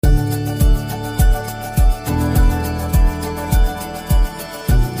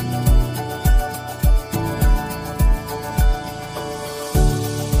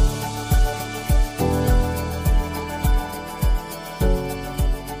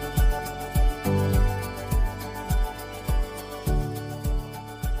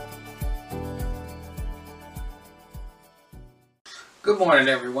Good morning,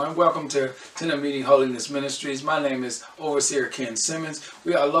 everyone. Welcome to Tent of Meeting Holiness Ministries. My name is Overseer Ken Simmons.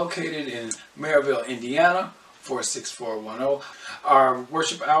 We are located in Maryville, Indiana, 46410. Our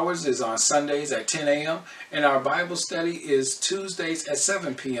worship hours is on Sundays at 10 a.m. and our Bible study is Tuesdays at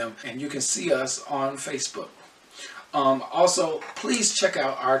 7 p.m. and you can see us on Facebook. Also, please check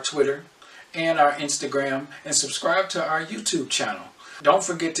out our Twitter and our Instagram and subscribe to our YouTube channel. Don't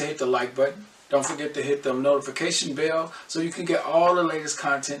forget to hit the like button. Don't forget to hit the notification bell so you can get all the latest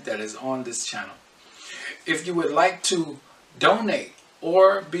content that is on this channel. If you would like to donate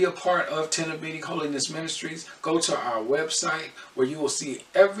or be a part of Tent of Meeting Holiness Ministries, go to our website where you will see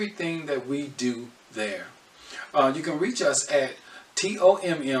everything that we do there. You can reach us at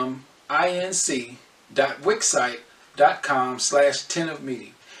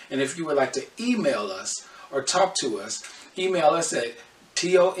tomminc.wixsite.com/tentofmeeting. And if you would like to email us or talk to us, email us at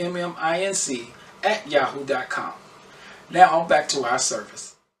tomminc@yahoo.com. Now back to our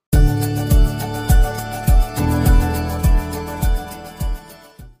service.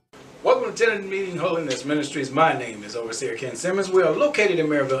 Welcome to Tent of Meeting Holiness Ministries. My name is Overseer Ken Simmons. We are located in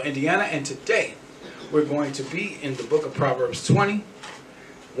Maryville, Indiana, and today we're going to be in the book of Proverbs 20,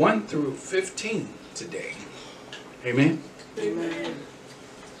 1 through 15 today. Amen? Amen.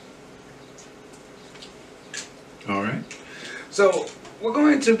 All right. So we're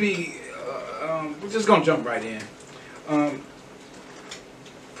going to be, we're just going to jump right in.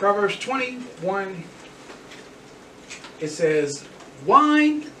 Proverbs 21, it says,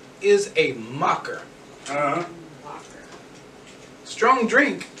 wine is a mocker. Strong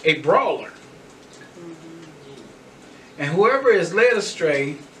drink, a brawler. And whoever is led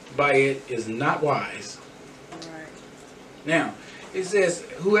astray by it is not wise. Right. Now, it says,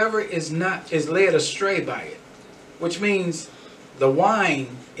 whoever is led astray by it, which means the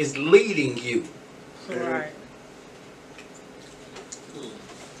wine is leading you. Right.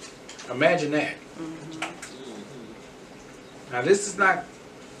 Imagine that. Now this is not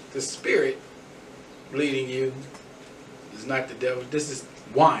the spirit leading you. It's not the devil. This is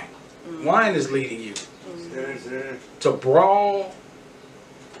wine. Wine is leading you. To brawl,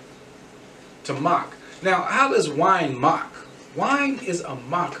 to mock. Now how does wine mock? Wine is a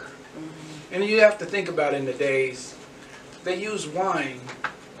mocker. And you have to think about in the days, they use wine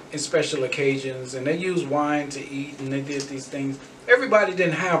in special occasions, and they use wine to eat, and they did these things. Everybody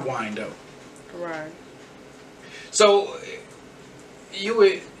didn't have wine, though. Right. So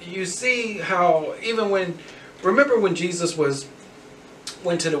you see how even remember when Jesus went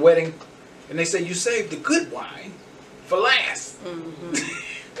to the wedding, and they said, you saved the good wine for last.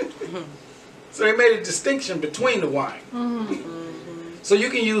 So they made a distinction between the wine. So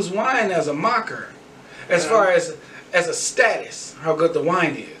you can use wine as a mocker, as far as a status, how good the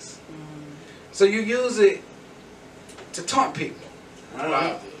wine is. So you use it to taunt people.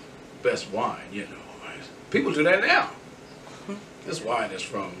 Wow, the best wine, you know. People do that now. This wine is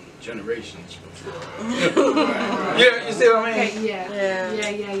from generations before. Yeah, you see what I mean? Yeah.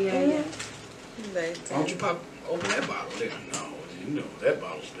 Why don't you open that bottle there? No, you know that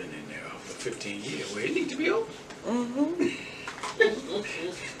bottle's been in there for 15 years. Well, it needs to be open.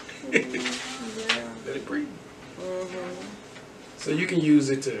 Let it breathe. So you can use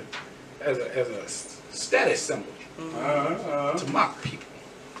it as a status symbol to mock people.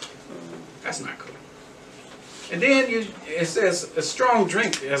 That's not cool. And then it says a strong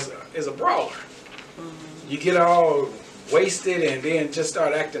drink is a brawler. You get all wasted and then just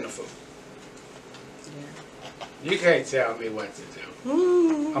start acting a fool. You can't tell me what to do.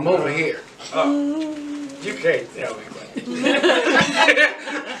 I'm over here. You can't tell me what to do.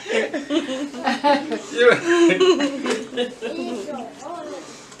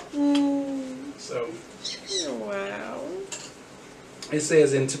 So, wow. It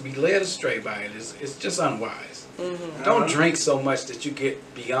says, and to be led astray by it is just unwise. Don't drink so much that you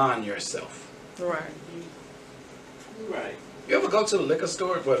get beyond yourself. Right. Right. You ever go to the liquor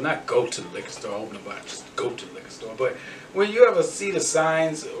store? Well, not go to the liquor store, open the bottle, just go to the liquor store. But when you ever see the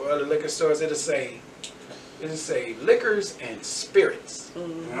signs or the liquor stores, it'll say liquors and spirits.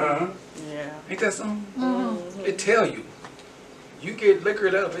 Yeah. Ain't that something? It tell you. You get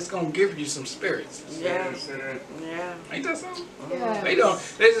liquored up, it's gonna give you some spirits. Yeah. Yeah. Ain't that something? Yeah.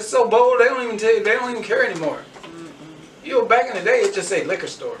 They're just so bold, they don't even tell you, they don't even care anymore. You know, back in the day it just say liquor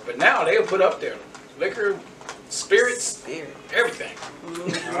store, but now they'll put up there liquor, spirits, everything.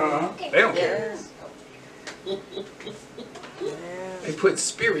 They don't care. They put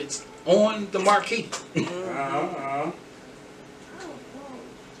spirits on the marquee.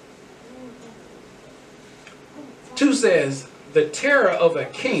 2 says, the terror of a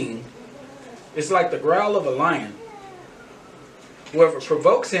king is like the growl of a lion, Whoever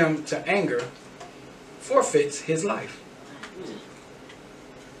provokes him to anger forfeits his life.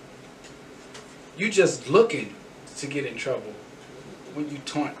 You just looking to get in trouble when you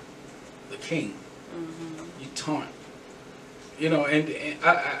taunt the king. You taunt. You know, and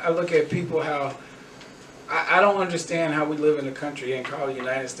I look at people how I don't understand how we live in a country and call the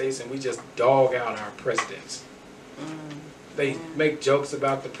United States and we just dog out our presidents. They make jokes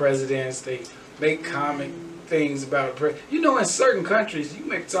about the presidents. They make comic things about the president. You know, in certain countries,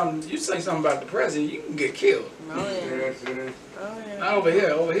 you say something about the president, you can get killed. Oh yeah. Oh yeah. Not over here.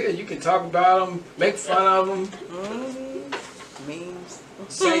 Over here, you can talk about them, make fun of them, memes,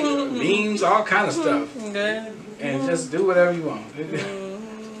 say memes, all kind of stuff, and just do whatever you want.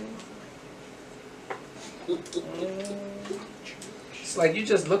 It's like you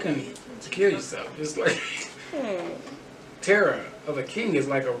just looking to kill yourself. It's like terror of a king is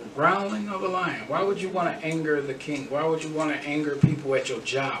like a growling of a lion. Why would you want to anger the king? Why would you want to anger people at your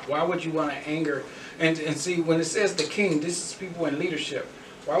job? Why would you want to anger and see when it says the king, this is people in leadership.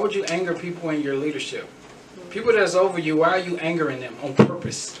 Why would you anger people in your leadership? People that's over you, why are you angering them on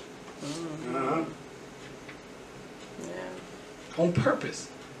purpose? yeah. On purpose.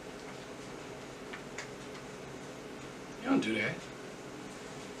 You don't do that.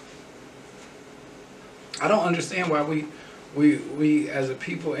 I don't understand why we as a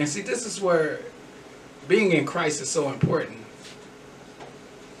people, and see, this is where being in Christ is so important.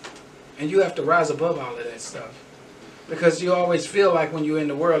 And you have to rise above all of that stuff. Because you always feel like when you're in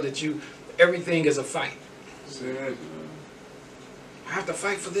the world that everything is a fight. I have to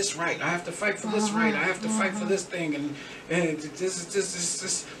fight for this right. I have to fight for this right. I have to fight for this thing, and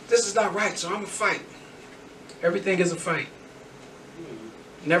this is not right, so I'm gonna fight. Everything is a fight.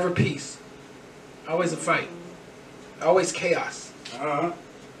 Never peace. Always a fight. Always chaos. Yeah.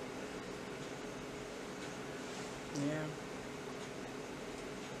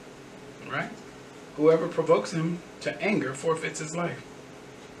 Right? Whoever provokes him to anger forfeits his life.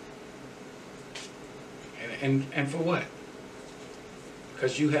 And for what?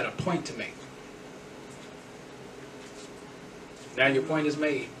 Because you had a point to make. Now your point is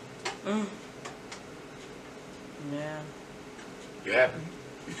made. Yeah. You happy?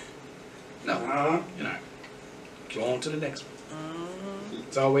 No. You're not. Go on to the next one.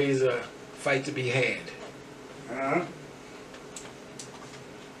 It's always a fight to be had.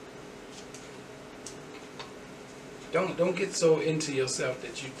 Don't get so into yourself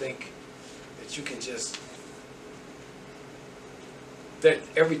that you think that you can just, that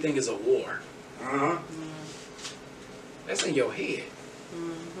everything is a war. That's in your head.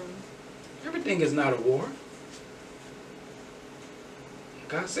 Everything is not a war.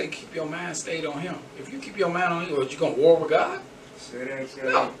 God said keep your mind stayed on him. If you keep your mind on him, are you going to war with God?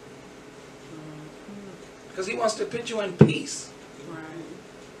 No. Because he wants to put you in peace. Right.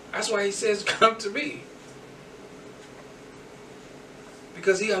 That's why he says come to me.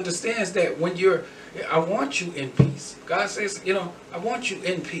 Because he understands that when I want you in peace. God says, I want you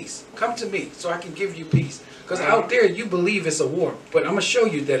in peace. Come to me so I can give you peace. Because out there you believe it's a war. But I'm going to show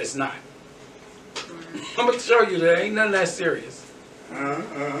you that it's not. I'm going to show you that ain't nothing that serious.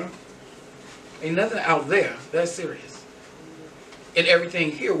 Ain't nothing out there that's serious. And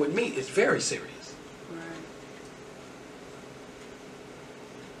everything here with me is very serious.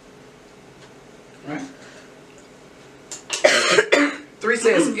 Right? 3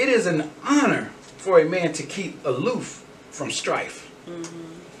 says, it is an honor for a man to keep aloof from strife.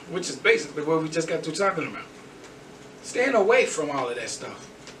 Which is basically what we just got through talking about. Staying away from all of that stuff.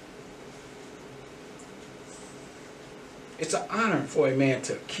 It's an honor for a man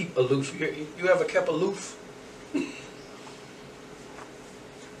to keep aloof. You ever kept aloof?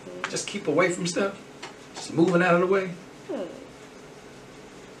 Just keep away from stuff? Just moving out of the way?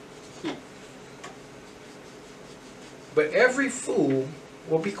 But every fool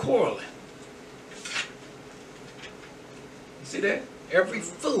will be quarreling. You see that? Every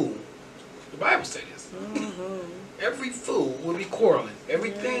fool. The Bible says this. Every fool will be quarreling.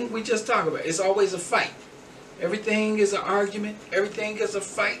 Everything we just talked about, it's always a fight. Everything is an argument. Everything is a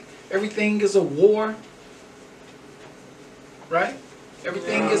fight. Everything is a war. Right?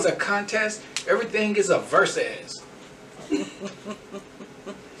 Everything is a contest. Everything is a versus.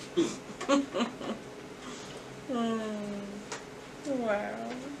 Wow.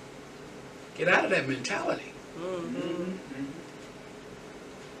 Get out of that mentality.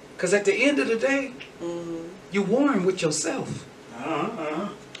 Because at the end of the day, you're warring with yourself.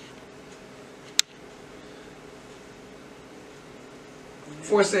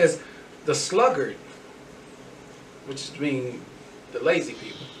 For it says, the sluggard, which means the lazy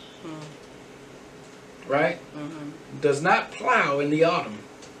people, right? Does not plow in the autumn.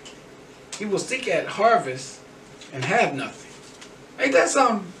 He will seek at harvest and have nothing. Ain't that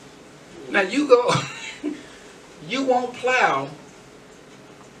something? Now you go, you won't plow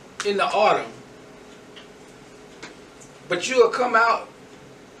in the autumn, but you'll come out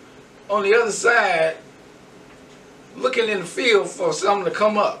on the other side looking in the field for something to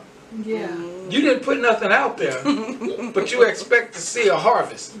come up. Yeah. You didn't put nothing out there, but you expect to see a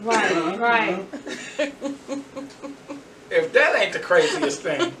harvest. Right, right. If that ain't the craziest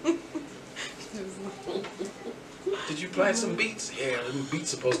thing. Did you plant some beets? Yeah, them beets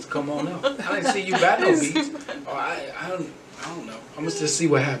supposed to come on up. I didn't see you buy no beets. Oh, I don't know. I'm gonna just see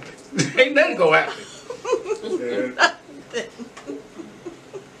what happens. Ain't nothing gonna happen.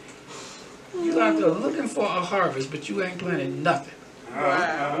 You out there looking for a harvest, but you ain't planted nothing.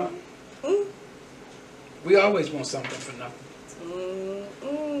 Wow. We always want something for nothing.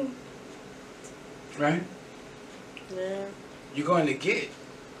 Right? Yeah. You're going to get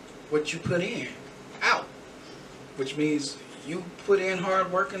what you put in out. Which means you put in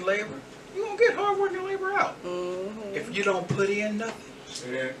hard work and labor, you're going to get hard work and labor out. If you don't put in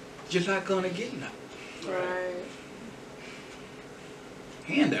nothing, you're not going to get nothing. Right.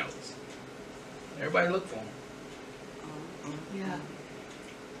 Handouts. Everybody look for them. Yeah.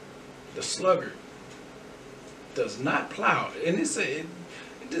 The sluggard does not plow. And it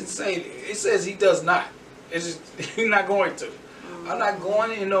didn't say, it says he does not. It's just, he's not going to. I'm not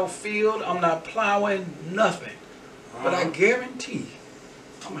going in no field. I'm not plowing nothing. But I guarantee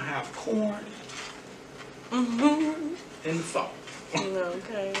I'm going to have corn in the fall.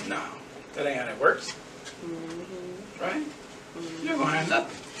 Okay. No, that ain't how that works. Right? You're going to have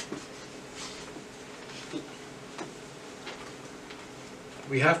nothing.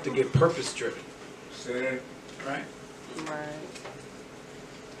 We have to get purpose driven. Right? Right.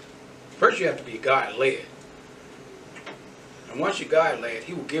 First you have to be God led. And once you're God led,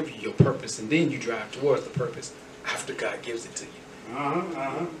 he will give you your purpose, and then you drive towards the purpose after God gives it to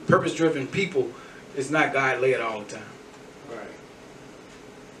you. Purpose driven people is not God led all the time.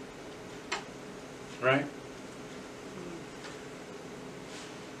 Right?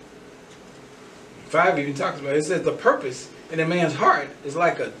 5 even talks about it. It says the purpose in a man's heart is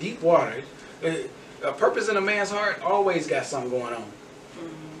like a deep water. A purpose in a man's heart always got something going on.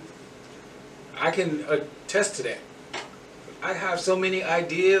 I can attest to that. I have so many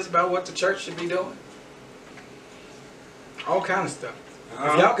ideas about what the church should be doing. All kind of stuff.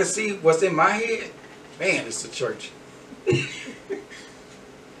 If y'all can see what's in my head, man, it's the church.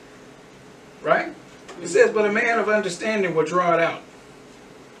 Right? It says, but a man of understanding will draw it out.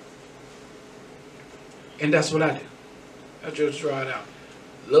 And that's what I do. I just draw it out.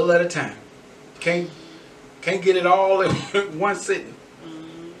 A little at a time. Can't get it all in one sitting.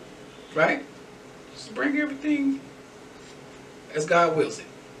 Right? Just bring everything as God wills it.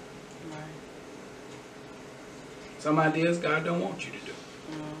 Right. Some ideas God don't want you to do.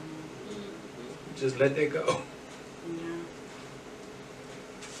 Just let that go.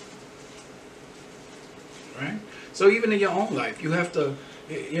 Right? So even in your own life, you have to,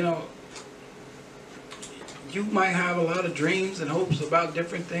 you know, you might have a lot of dreams and hopes about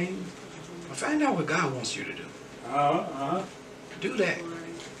different things. But find out what God wants you to do. Do that.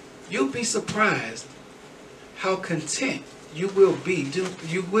 You'll be surprised how content you will be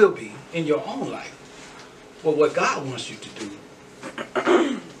in your own life with what God wants you to do.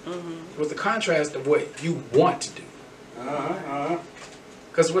 With the contrast of what you want to do.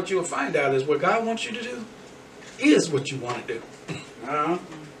 Because what you'll find out is what God wants you to do is what you want to do.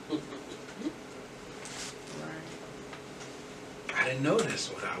 I didn't know that's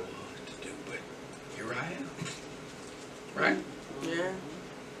what I wanted to do, but here I am. Right? Yeah.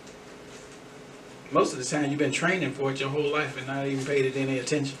 Most of the time you've been training for it your whole life and not even paid it any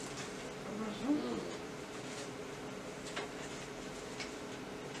attention.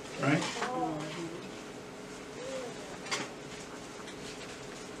 Right?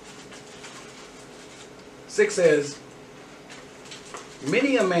 Six says,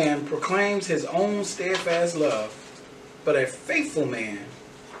 many a man proclaims his own steadfast love, but a faithful man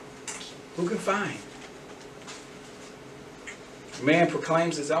who can find? Man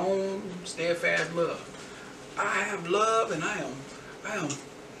proclaims his own steadfast love. I have love and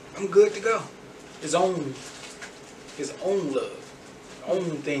I'm good to go. His own love.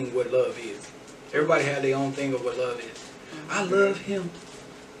 Own thing what love is. Everybody have their own thing of what love is. I love him.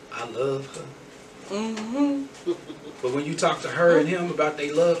 I love her. But when you talk to her and him about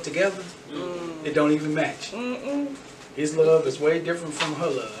their love together, it don't even match. His love is way different from her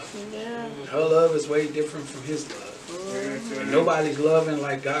love. Her love is way different from his love. And nobody's loving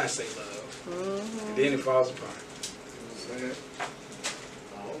like God say love. And then it falls apart.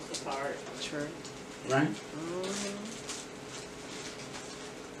 Falls apart. True. Right?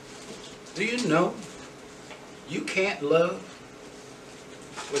 Do you know you can't love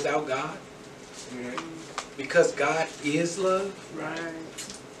without God? Because God is love. Right.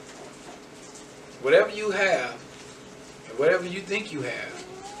 Whatever you have, and whatever you think you have,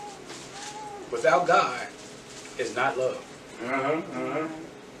 without God, is not love.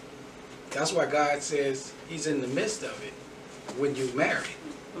 That's why God says He's in the midst of it when you marry.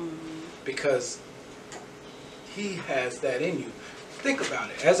 Because He has that in you. Think about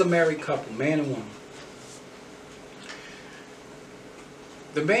it. As a married couple, man and woman,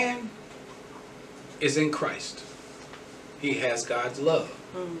 the man is in Christ. He has God's love.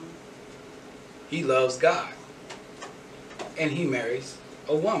 He loves God. And he marries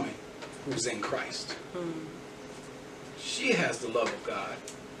a woman who's in Christ. She has the love of God.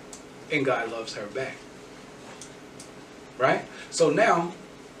 And God loves her back. Right? So now,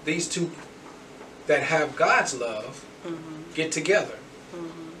 these two that have God's love get together.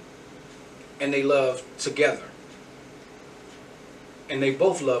 And they love together. And they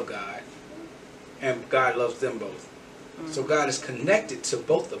both love God. And God loves them both. So God is connected to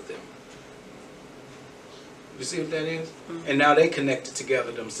both of them. You see what that is? And now they connected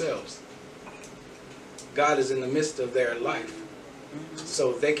together themselves. God is in the midst of their life.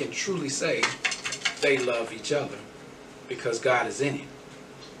 So they can truly say they love each other because God is in it.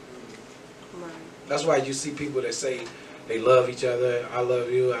 Right. That's why you see people that say they love each other, I love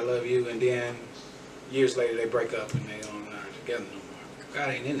you, and then years later they break up and they don't are together no more. God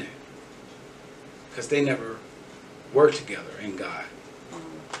ain't in there. Because they never were together in God.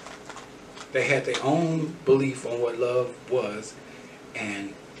 They had their own belief on what love was,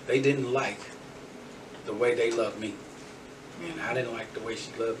 and they didn't like the way they loved me. And I didn't like the way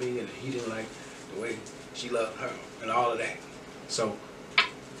she loved me, and he didn't like the way she loved her, and all of that. So,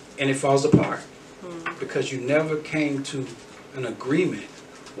 and it falls apart. Because you never came to an agreement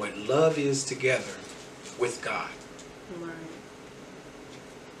what love is together with God.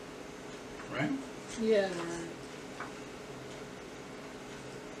 Right? Yeah.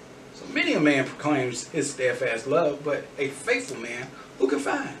 So many a man proclaims his steadfast love, but a faithful man, who can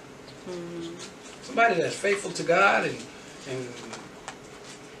find? Somebody that's faithful to God, and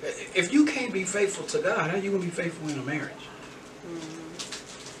if you can't be faithful to God, how are you going to be faithful in a marriage?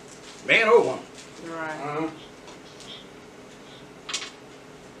 Man or woman. Right.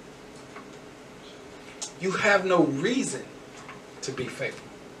 You have no reason to be faithful.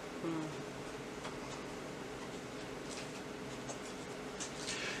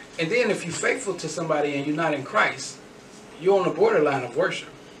 And then if you're faithful to somebody and you're not in Christ, you're on the borderline of worship.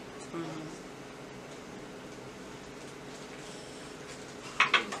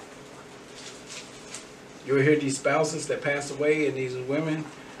 You ever hear these spouses that pass away and these women,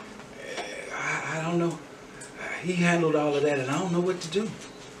 I don't know, he handled all of that and I don't know what to do.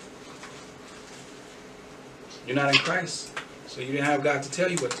 You're not in Christ, so you didn't have God to tell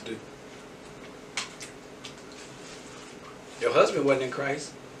you what to do. Your husband wasn't in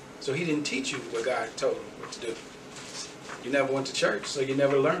Christ, so he didn't teach you what God told him what to do. You never went to church, so you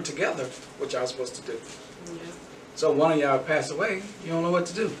never learned together what y'all supposed to do. Yeah. So one of y'all passed away, you don't know what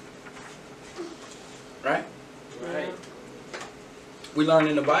to do. Right? Right. We learn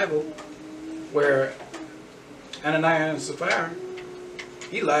in the Bible where Ananias and Sapphira,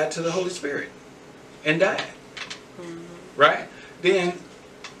 he lied to the Holy Spirit and died. Right? Then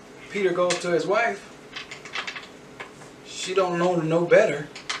Peter goes to his wife. She don't know no better.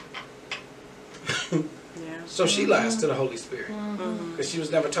 So she lies to the Holy Spirit. Because she was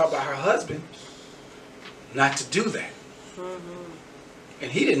never taught by her husband not to do that.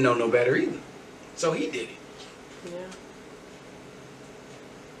 And he didn't know no better either. So he did it. Yeah.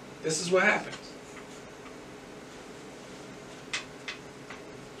 This is what happens.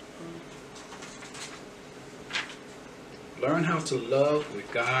 Learn how to love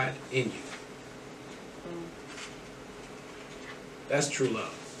with God in you. That's true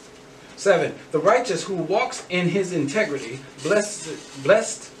love. 7, the righteous who walks in his integrity,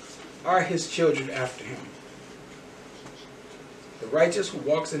 blessed are his children after him. The righteous who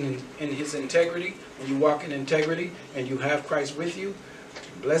walks in his integrity, when you walk in integrity and you have Christ with you,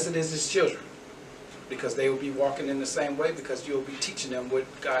 blessed is his children. Because they will be walking in the same way, because you'll be teaching them what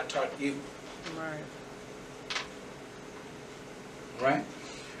God taught you. Right. Right?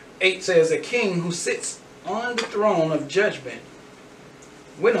 8 says, a king who sits on the throne of judgment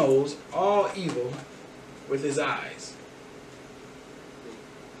winnows all evil with his eyes.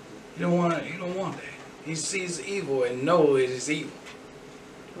 You don't want that. He sees evil and knows it is evil.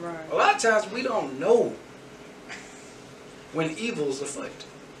 Right. A lot of times we don't know when evil's afoot.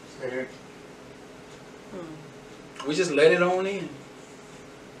 We just let it on in.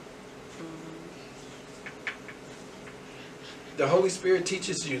 The Holy Spirit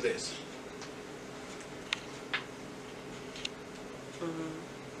teaches you this.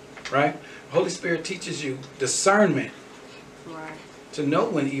 Right? The Holy Spirit teaches you discernment. Right. To know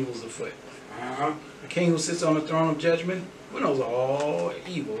when evil's afoot. The king who sits on the throne of judgment, who knows all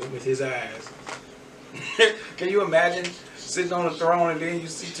evil with his eyes. Can you imagine sitting on the throne and then you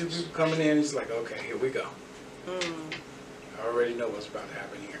see two people coming in and it's like, okay, here we go. I already know what's about to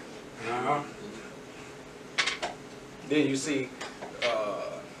happen here. Then you see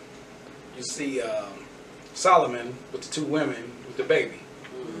Solomon with the two women with the baby.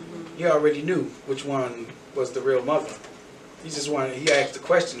 He already knew which one was the real mother. He asked the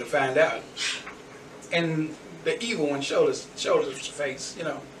question to find out. And the evil one showed his face, you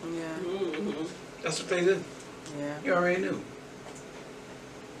know. Yeah. That's what they did. Yeah. You already knew.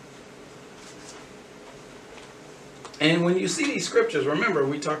 And when you see these scriptures, remember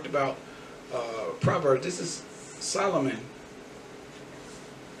we talked about Proverbs. This is Solomon.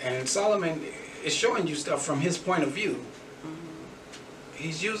 And Solomon is showing you stuff from his point of view.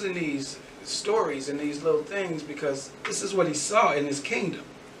 He's using these stories and these little things because this is what he saw in his kingdom.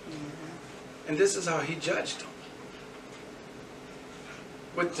 And this is how he judged them.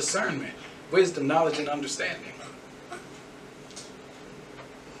 With discernment, wisdom, knowledge, and understanding.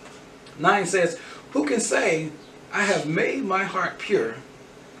 9 says, who can say, I have made my heart pure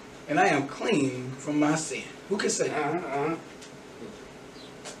and I am clean from my sin? Who can say that? Nobody.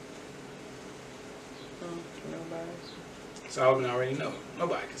 Solomon already knows.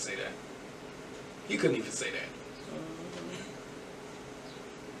 Nobody can say that. He couldn't even say that.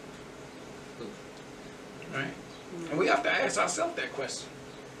 Right? And we have to ask ourselves that question.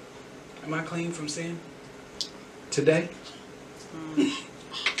 Am I clean from sin? Today? You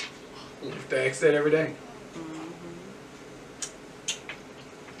have to ask that every day.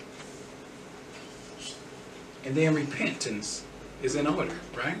 And then repentance is in order,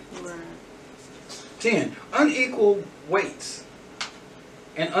 right? Right. 10. Unequal weights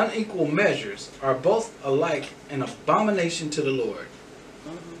and unequal measures are both alike an abomination to the Lord.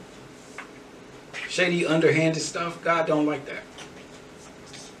 Shady, underhanded stuff, God don't like that.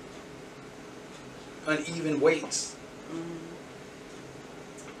 Uneven weights.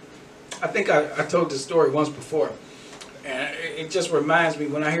 I think I told this story once before. And it just reminds me,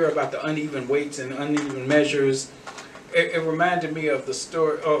 when I hear about the uneven weights and uneven measures, it reminded me of the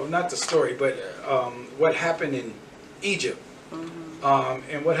story, not the story, but what happened in Egypt.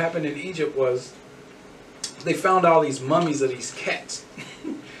 And what happened in Egypt was they found all these mummies of these cats.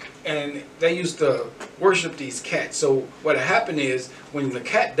 And they used to worship these cats. So what happened is, when the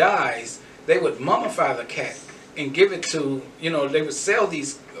cat dies, they would mummify the cat and give it to, they would sell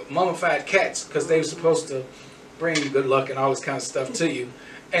these mummified cats because they were supposed to bring good luck and all this kind of stuff to you.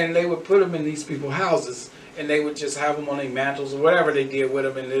 And they would put them in these people's houses, and they would just have them on their mantles or whatever they did with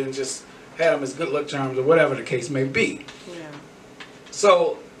them, and then just had them as good luck charms or whatever the case may be. Yeah.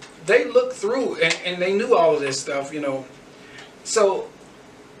 So they looked through, and they knew all of this stuff, So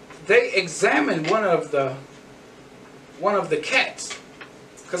they examined one of the cats,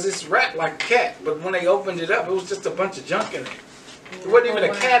 because it's wrapped like a cat. But when they opened it up, it was just a bunch of junk in it. There wasn't even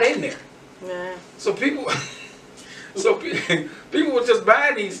a cat in there. Yeah. So people were just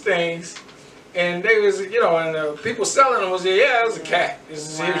buying these things, and they was, and people selling them was, yeah, it was a cat.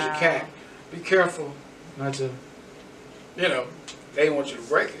 Here's your cat. Be careful not to, they didn't want you to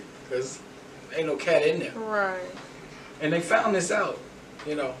break it because ain't no cat in there. Right. And they found this out,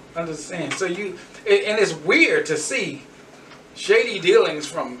 under the sand. So and it's weird to see shady dealings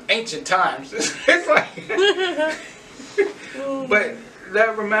from ancient times. It's like, but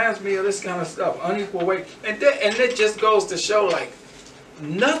that reminds me of this kind of stuff, unequal weight. And it just goes to show, like,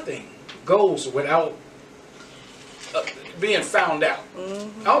 nothing goes without being found out.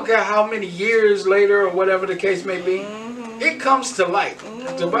 I don't care how many years later or whatever the case may be, it comes to light.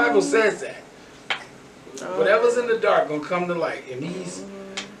 The Bible says that. Whatever's in the dark gonna come to light.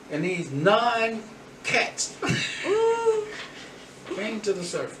 And these non-cats came to the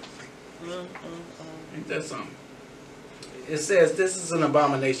surface. Ain't that something? It says this is an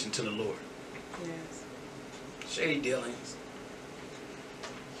abomination to the Lord. Yes. Shady dealings.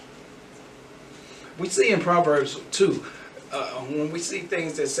 We see in Proverbs 2, when we see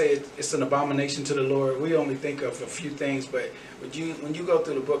things that say it's an abomination to the Lord, we only think of a few things, but when you go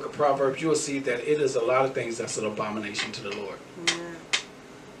through the book of Proverbs, you will see that it is a lot of things that's an abomination to the Lord. Yeah.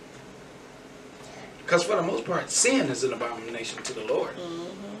 Because for the most part, sin is an abomination to the Lord.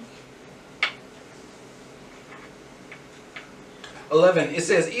 11, it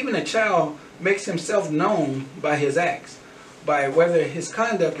says, even a child makes himself known by his acts, by whether his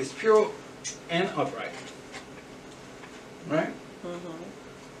conduct is pure and upright. Right?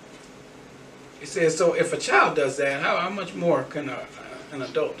 It says, so if a child does that, how much more can an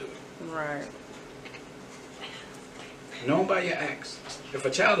adult do it? Right. Known by your acts. If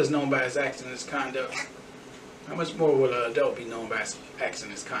a child is known by his acts and his conduct, how much more will an adult be known by his acts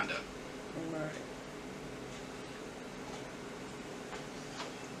and his conduct? Right.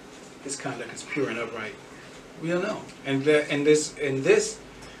 His conduct is pure and upright. We'll know. And this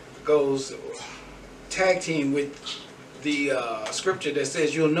goes tag team with the scripture that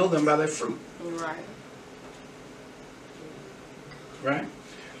says you'll know them by their fruit. Right. Right?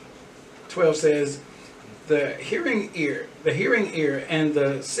 12 says, the hearing ear and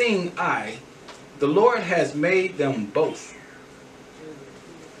the seeing eye, the Lord has made them both.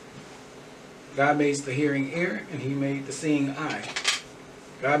 God made the hearing ear and he made the seeing eye.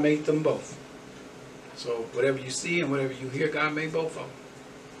 God made them both. So whatever you see and whatever you hear, God made both of them.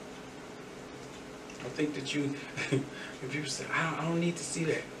 I think that you, if you say, I don't need to see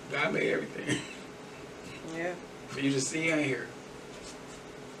that. God made everything. Yeah. For you to see and hear.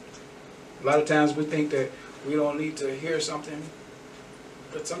 A lot of times we think that we don't need to hear something,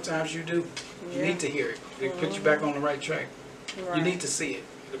 but sometimes you do. You need to hear it. It put you back on the right track. Right. You need to see it.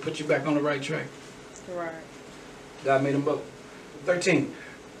 It put you back on the right track. Right. God made them both. 13.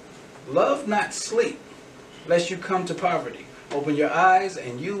 Love not sleep, lest you come to poverty. Open your eyes,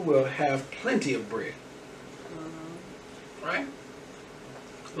 and you will have plenty of bread. Right?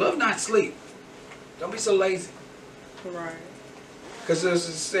 Love not sleep. Don't be so lazy. Right. Because as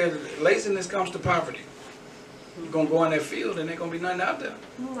it said, laziness comes to poverty. You're going to go in that field, and there's going to be nothing out there.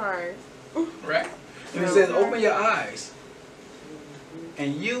 Right. Right? And it says, open your eyes,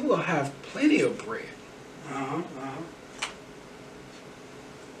 and you will have plenty of bread.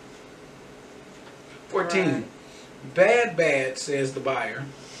 14. Right. Bad, says the buyer.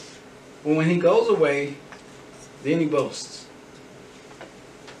 But when he goes away, then he boasts.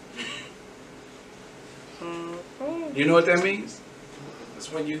 You know what that means? It's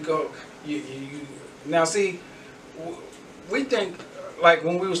when you go, you now see, we think, like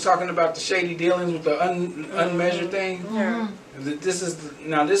when we was talking about the shady dealings with the unmeasured thing, this is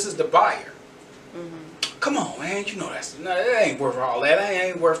the buyer. Come on, man, you know that ain't worth all that. That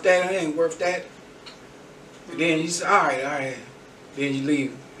ain't worth that. That ain't worth that. And then you say, all right. Then you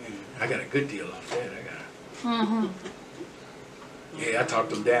leave. I got a good deal off that. Yeah, I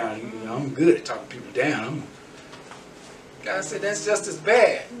talked them down. You know, I'm good at talking people down. God said that's just as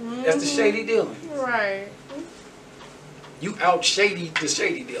bad as the shady dealing. Right. You out shady the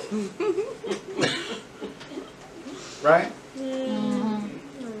shady dealing. Right?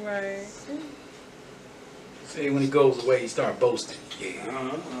 Right. See, when he goes away, he start boasting.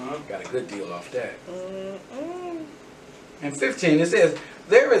 Yeah, got a good deal off that. And 15, it says,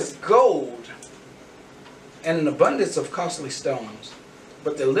 there is gold and an abundance of costly stones,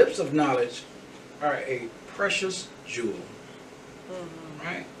 but the lips of knowledge are a precious jewel.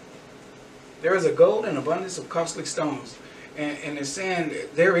 Right? There is a gold and abundance of costly stones. And it's saying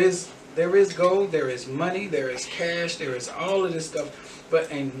there is gold, there is money, there is cash, there is all of this stuff, but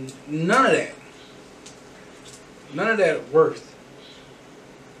and none of that worth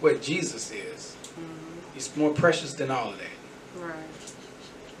what Jesus is. He's more precious than all of that. Right.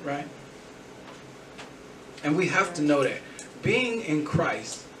 Right? And we have to know that being in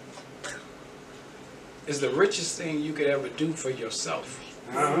Christ is the richest thing you could ever do for yourself.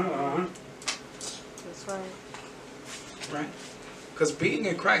 That's right. Right? Because being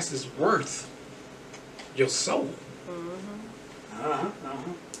in Christ is worth your soul.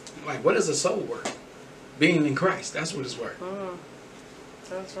 Like, what is a soul worth? Being in Christ, that's what it's worth.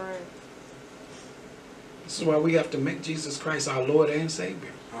 That's right. This is why we have to make Jesus Christ our Lord and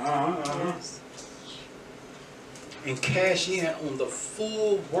Savior. Yes. And cash in on the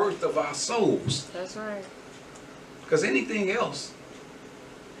full worth of our souls. That's right. Because anything else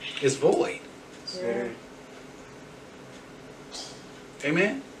is void. Yeah.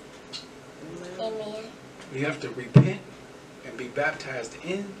 Amen? Amen. We have to repent and be baptized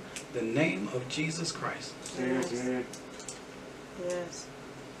in the name of Jesus Christ. Yes. Yes.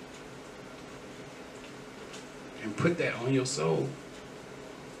 And put that on your soul.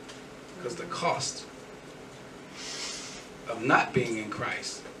 Because the cost of not being in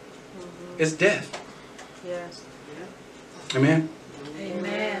Christ is death. Yes. Amen?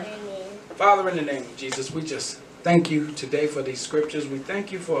 Amen. Father, in the name of Jesus, we just thank you today for these scriptures. We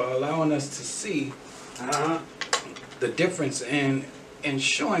thank you for allowing us to see the difference in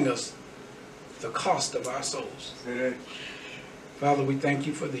showing us the cost of our souls. Father, we thank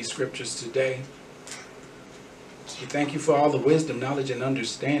you for these scriptures today. We thank you for all the wisdom, knowledge, and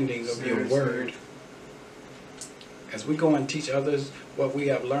understanding of your word. As we go and teach others what we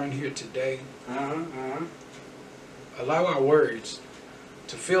have learned here today, allow our words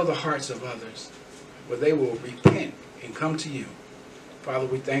to fill the hearts of others, where they will repent and come to you. Father,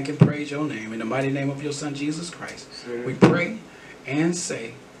 we thank and praise your name. In the mighty name of your Son, Jesus Christ, we pray and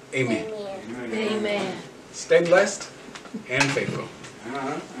say amen. Amen. Amen. Stay blessed and faithful.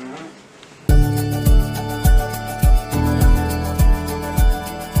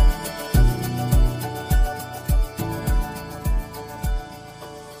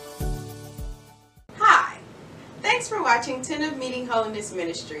 Hi, thanks for watching 10 of Meeting Holiness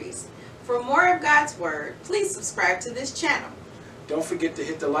Ministries. For more of God's Word, please subscribe to this channel. Don't forget to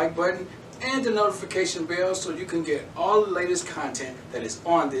hit the like button and the notification bell so you can get all the latest content that is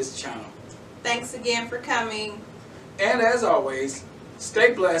on this channel. Thanks again for coming. And as always,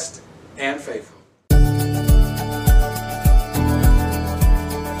 stay blessed and faithful.